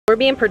We're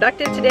being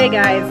productive today,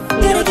 guys.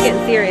 You know it's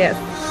getting serious.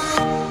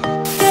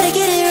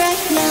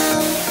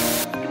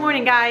 Good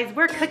morning, guys.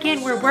 We're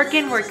cooking, we're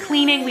working, we're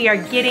cleaning, we are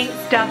getting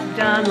stuff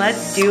done.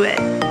 Let's do it.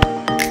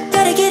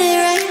 Gotta get it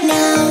right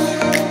now.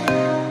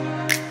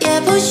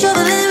 Yeah, push your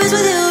limits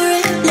with you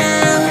right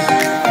now.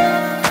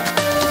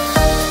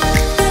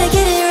 Gotta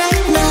get it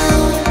right now.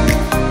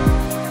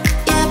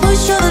 Yeah,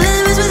 push your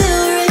limits with you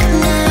right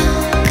now.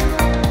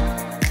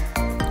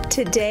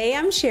 Today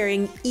I'm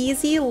sharing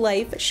easy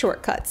life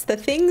shortcuts, the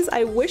things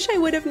I wish I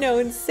would have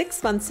known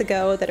 6 months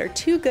ago that are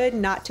too good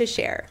not to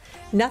share.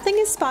 Nothing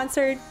is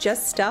sponsored,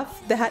 just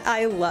stuff that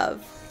I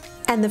love.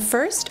 And the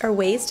first are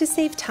ways to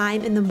save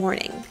time in the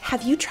morning.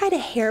 Have you tried a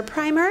hair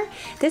primer?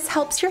 This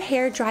helps your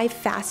hair dry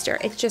faster.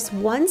 It's just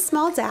one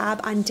small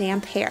dab on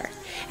damp hair.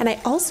 And I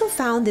also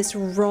found this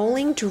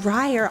rolling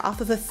dryer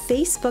off of a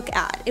Facebook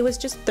ad. It was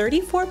just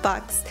 34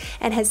 bucks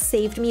and has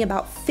saved me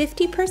about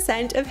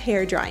 50% of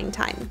hair drying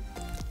time.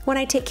 When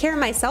I take care of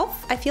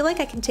myself, I feel like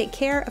I can take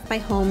care of my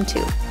home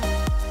too.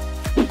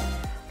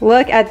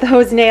 Look at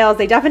those nails.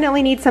 They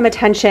definitely need some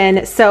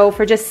attention. So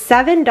for just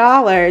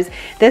 $7,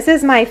 this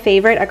is my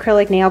favorite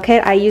acrylic nail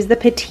kit. I use the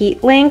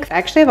petite length. I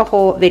actually have a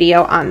whole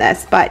video on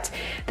this, but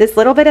this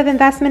little bit of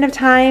investment of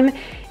time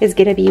is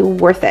gonna be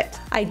worth it.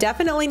 I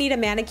definitely need a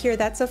manicure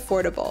that's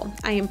affordable.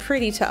 I am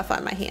pretty tough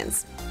on my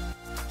hands.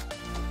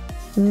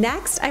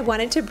 Next, I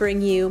wanted to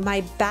bring you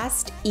my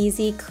best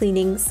easy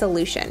cleaning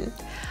solution.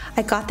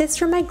 I got this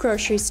from my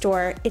grocery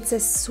store. It's a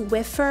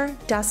Swiffer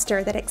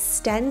duster that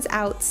extends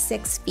out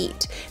 6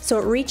 feet. So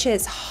it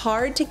reaches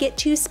hard to get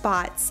to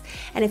spots.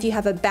 And if you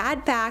have a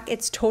bad back,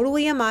 it's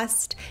totally a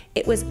must.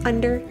 It was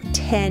under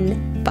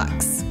 10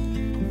 bucks.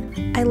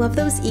 I love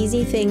those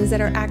easy things that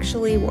are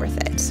actually worth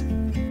it.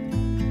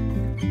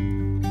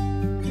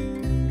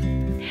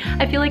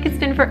 I feel like it's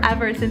been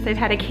forever since I've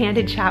had a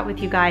candid chat with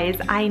you guys.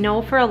 I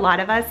know for a lot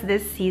of us,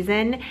 this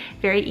season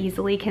very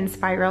easily can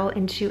spiral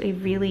into a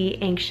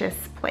really anxious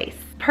place.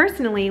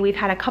 Personally, we've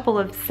had a couple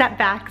of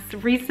setbacks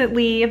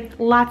recently,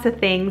 lots of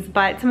things,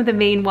 but some of the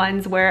main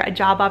ones were a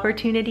job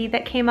opportunity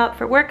that came up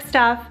for work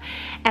stuff,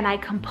 and I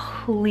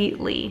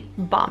completely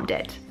bombed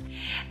it.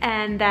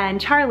 And then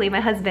Charlie,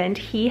 my husband,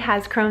 he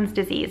has Crohn's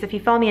disease. If you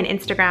follow me on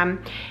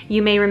Instagram,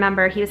 you may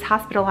remember he was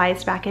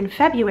hospitalized back in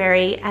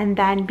February and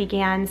then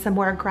began some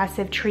more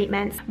aggressive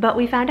treatments. But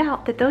we found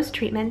out that those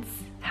treatments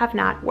have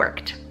not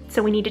worked.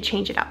 So we need to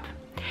change it up.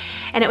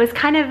 And it was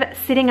kind of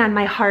sitting on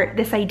my heart,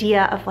 this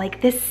idea of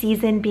like this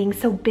season being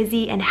so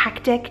busy and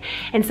hectic,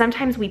 and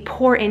sometimes we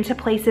pour into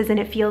places and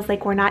it feels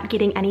like we're not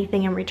getting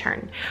anything in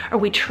return. Or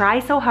we try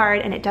so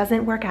hard and it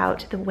doesn't work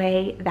out the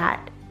way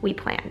that we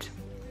planned.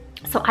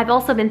 So I've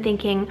also been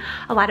thinking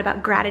a lot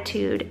about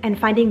gratitude and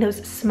finding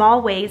those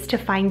small ways to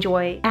find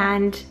joy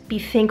and be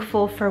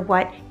thankful for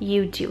what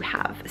you do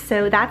have.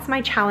 So that's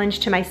my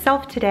challenge to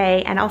myself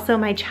today, and also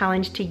my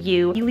challenge to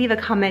you. You leave a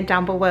comment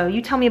down below.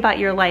 You tell me about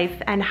your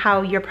life and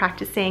how you're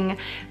practicing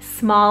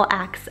small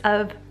acts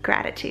of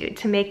gratitude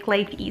to make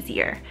life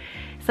easier.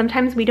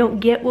 Sometimes we don't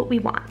get what we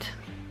want,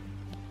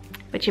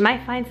 but you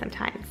might find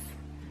sometimes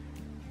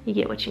you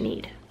get what you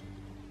need.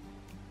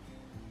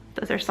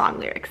 Those are song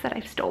lyrics that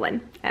I've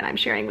stolen and I'm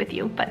sharing with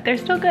you, but they're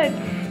still good.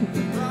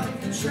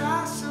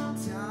 Try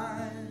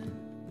sometime,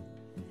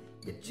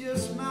 it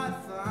just might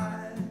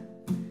find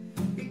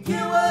you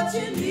get what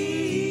you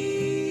need.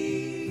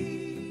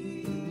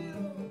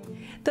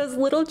 Those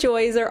little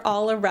joys are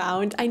all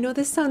around. I know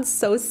this sounds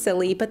so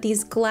silly, but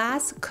these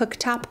glass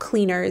cooktop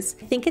cleaners,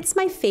 I think it's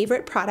my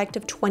favorite product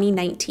of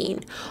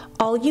 2019.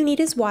 All you need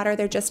is water,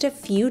 they're just a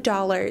few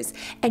dollars,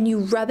 and you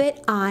rub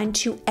it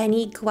onto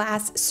any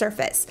glass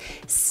surface.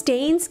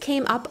 Stains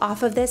came up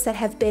off of this that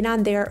have been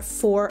on there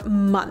for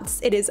months.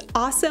 It is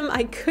awesome,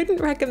 I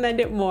couldn't recommend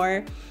it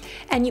more.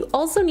 And you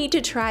also need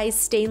to try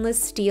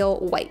stainless steel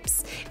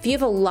wipes. If you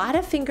have a lot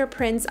of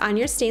fingerprints on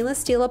your stainless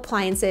steel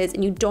appliances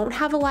and you don't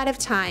have a lot of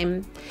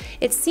time,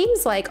 it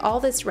seems like all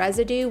this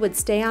residue would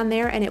stay on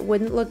there and it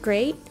wouldn't look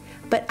great,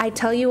 but I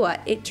tell you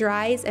what, it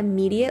dries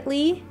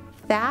immediately,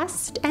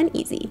 fast, and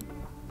easy.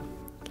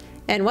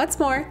 And what's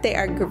more, they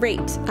are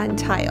great on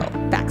tile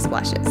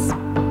backsplashes.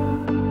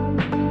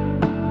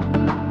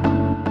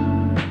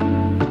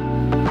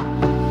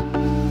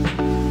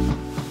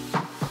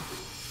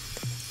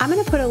 I'm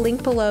gonna put a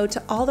link below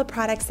to all the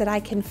products that I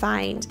can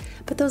find,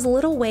 but those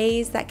little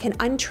ways that can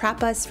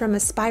untrap us from a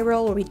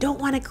spiral where we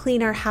don't wanna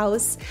clean our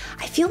house,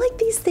 I feel like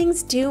these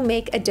things do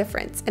make a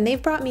difference, and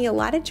they've brought me a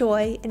lot of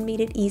joy and made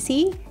it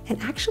easy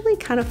and actually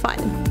kind of fun.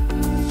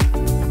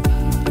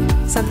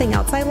 Something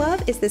else I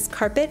love is this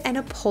carpet and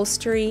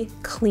upholstery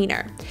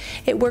cleaner.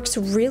 It works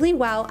really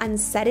well on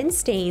set-in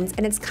stains,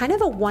 and it's kind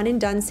of a one and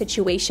done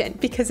situation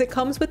because it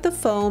comes with the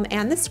foam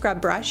and the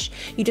scrub brush.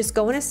 You just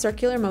go in a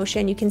circular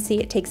motion, you can see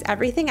it takes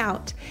everything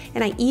out,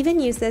 and I even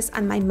use this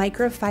on my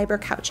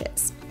microfiber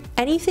couches.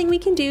 Anything we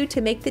can do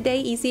to make the day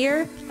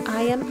easier,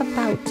 I am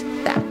about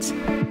that.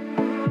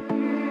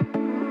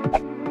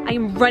 I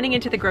am running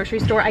into the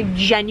grocery store. I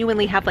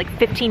genuinely have like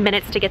 15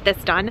 minutes to get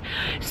this done.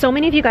 So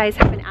many of you guys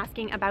have been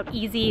asking about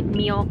easy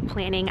meal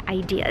planning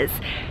ideas.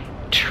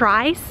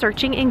 Try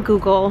searching in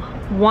Google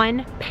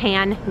one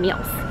pan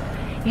meals.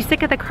 You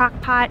sick of the crock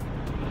pot?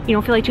 You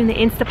don't feel like doing the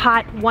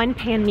Instapot? One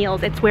pan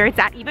meals, it's where it's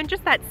at. Even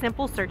just that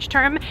simple search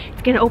term,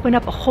 it's gonna open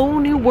up a whole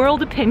new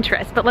world of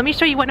Pinterest. But let me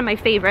show you one of my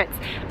favorites.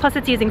 Plus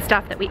it's using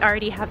stuff that we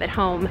already have at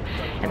home.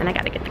 And then I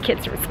gotta get the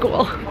kids from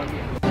school.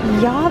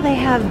 Y'all, they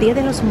have Dia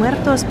de los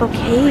Muertos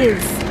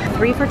bouquets.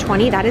 3 for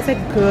 $20, that is a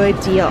good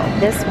deal.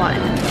 This one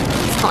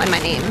is calling my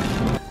name.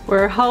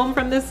 We're home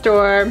from the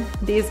store.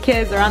 These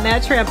kids are on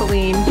that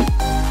trampoline.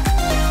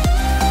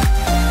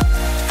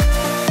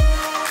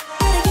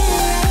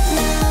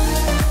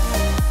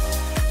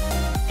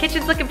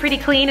 Kitchen's looking pretty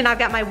clean, and I've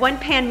got my one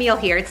pan meal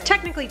here. It's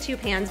technically 2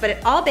 pans, but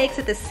it all bakes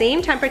at the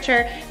same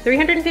temperature,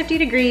 350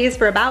 degrees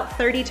for about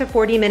 30 to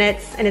 40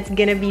 minutes, and it's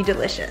gonna be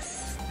delicious.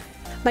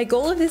 My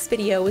goal of this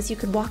video was you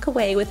could walk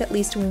away with at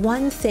least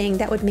one thing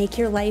that would make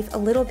your life a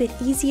little bit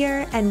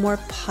easier and more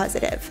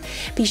positive.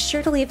 Be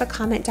sure to leave a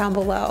comment down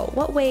below.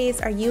 What ways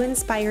are you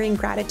inspiring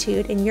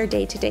gratitude in your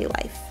day-to-day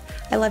life?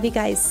 I love you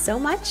guys so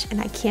much, and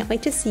I can't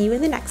wait to see you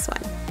in the next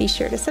one. Be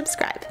sure to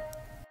subscribe.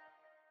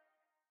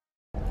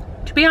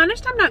 To be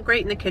honest, I'm not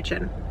great in the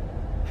kitchen.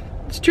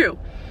 It's true.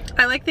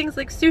 I like things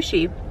like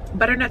sushi,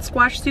 butternut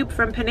squash soup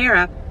from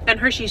Panera, and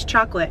Hershey's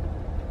chocolate.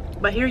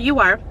 But here you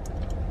are.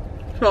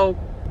 So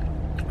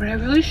what I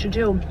really should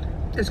do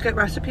is get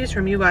recipes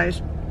from you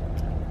guys.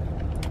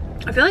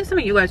 I feel like some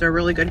of you guys are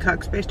really good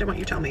cooks based on what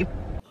you tell me.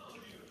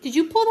 Did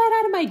you pull that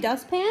out of my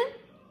dustpan?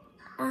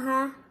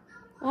 Uh-huh.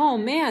 Oh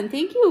man,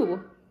 thank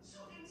you.